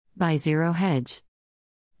By Zero Hedge.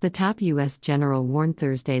 The top U.S. general warned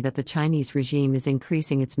Thursday that the Chinese regime is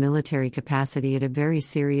increasing its military capacity at a very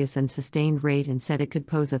serious and sustained rate and said it could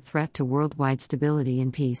pose a threat to worldwide stability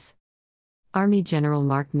and peace. Army General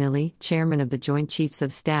Mark Milley, chairman of the Joint Chiefs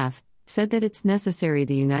of Staff, said that it's necessary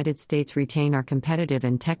the United States retain our competitive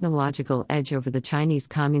and technological edge over the Chinese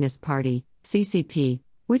Communist Party, CCP,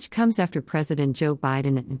 which comes after President Joe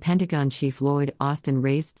Biden and Pentagon Chief Lloyd Austin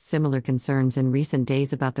raised similar concerns in recent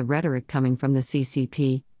days about the rhetoric coming from the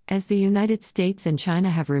CCP. As the United States and China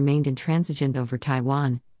have remained intransigent over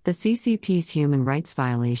Taiwan, the CCP's human rights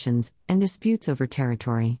violations, and disputes over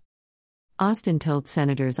territory. Austin told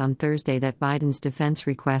senators on Thursday that Biden's defense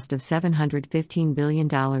request of $715 billion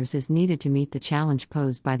is needed to meet the challenge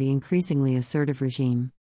posed by the increasingly assertive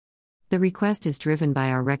regime. The request is driven by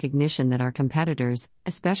our recognition that our competitors,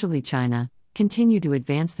 especially China, continue to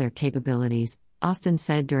advance their capabilities, Austin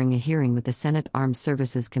said during a hearing with the Senate Armed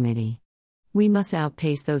Services Committee. We must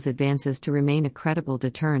outpace those advances to remain a credible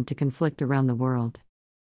deterrent to conflict around the world.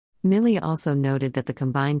 Milley also noted that the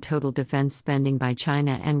combined total defense spending by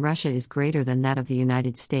China and Russia is greater than that of the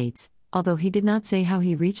United States, although he did not say how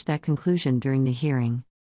he reached that conclusion during the hearing.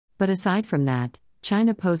 But aside from that,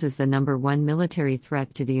 China poses the number one military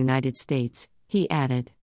threat to the United States, he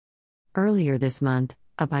added. Earlier this month,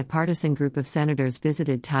 a bipartisan group of senators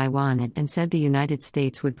visited Taiwan and said the United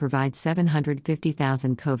States would provide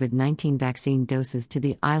 750,000 COVID-19 vaccine doses to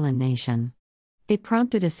the island nation. It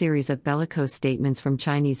prompted a series of bellicose statements from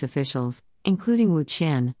Chinese officials, including Wu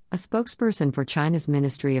Qian, a spokesperson for China's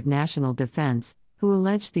Ministry of National Defense, who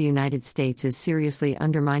alleged the United States is seriously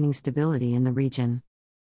undermining stability in the region.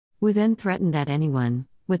 Wu then threatened that anyone,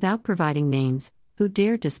 without providing names, who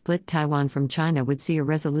dared to split Taiwan from China would see a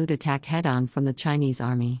resolute attack head-on from the Chinese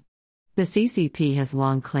army. The CCP has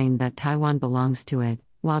long claimed that Taiwan belongs to it,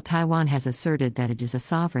 while Taiwan has asserted that it is a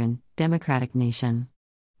sovereign, democratic nation.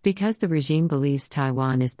 Because the regime believes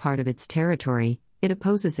Taiwan is part of its territory, it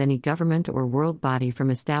opposes any government or world body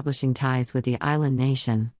from establishing ties with the island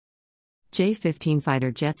nation. J-15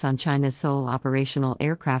 fighter jets on China's sole operational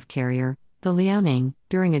aircraft carrier, the Liaoning,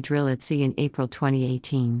 during a drill at sea in April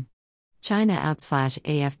 2018. China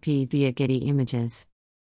 /AFP via Getty Images.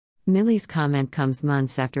 Milley's comment comes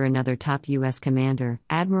months after another top U.S. commander,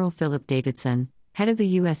 Admiral Philip Davidson, head of the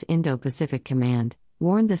U.S. Indo-Pacific Command,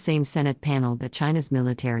 warned the same Senate panel that China's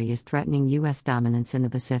military is threatening U.S. dominance in the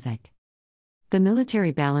Pacific. The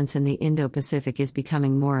military balance in the Indo-Pacific is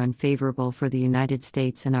becoming more unfavorable for the United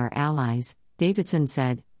States and our allies, Davidson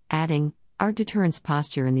said, adding, our deterrence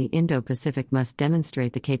posture in the Indo-Pacific must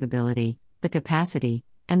demonstrate the capability, the capacity,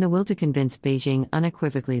 and the will to convince Beijing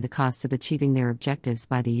unequivocally the costs of achieving their objectives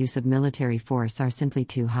by the use of military force are simply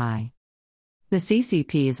too high. The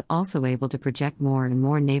CCP is also able to project more and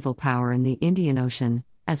more naval power in the Indian Ocean,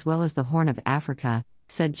 as well as the Horn of Africa,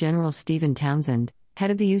 said General Stephen Townsend, head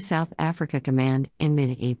of the U.S. South Africa Command, in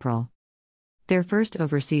mid-April. Their first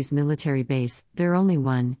overseas military base, their only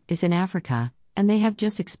one, is in Africa, and they have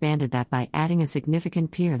just expanded that by adding a significant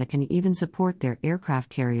pier that can even support their aircraft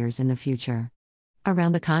carriers in the future.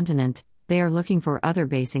 Around the continent, they are looking for other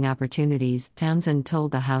basing opportunities, Townsend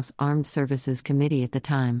told the House Armed Services Committee at the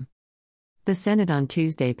time. The Senate on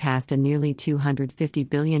Tuesday passed a nearly $250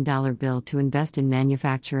 billion bill to invest in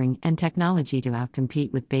manufacturing and technology to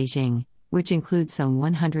outcompete with Beijing, which includes some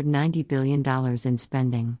 $190 billion in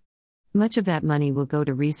spending. Much of that money will go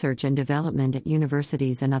to research and development at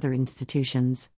universities and other institutions.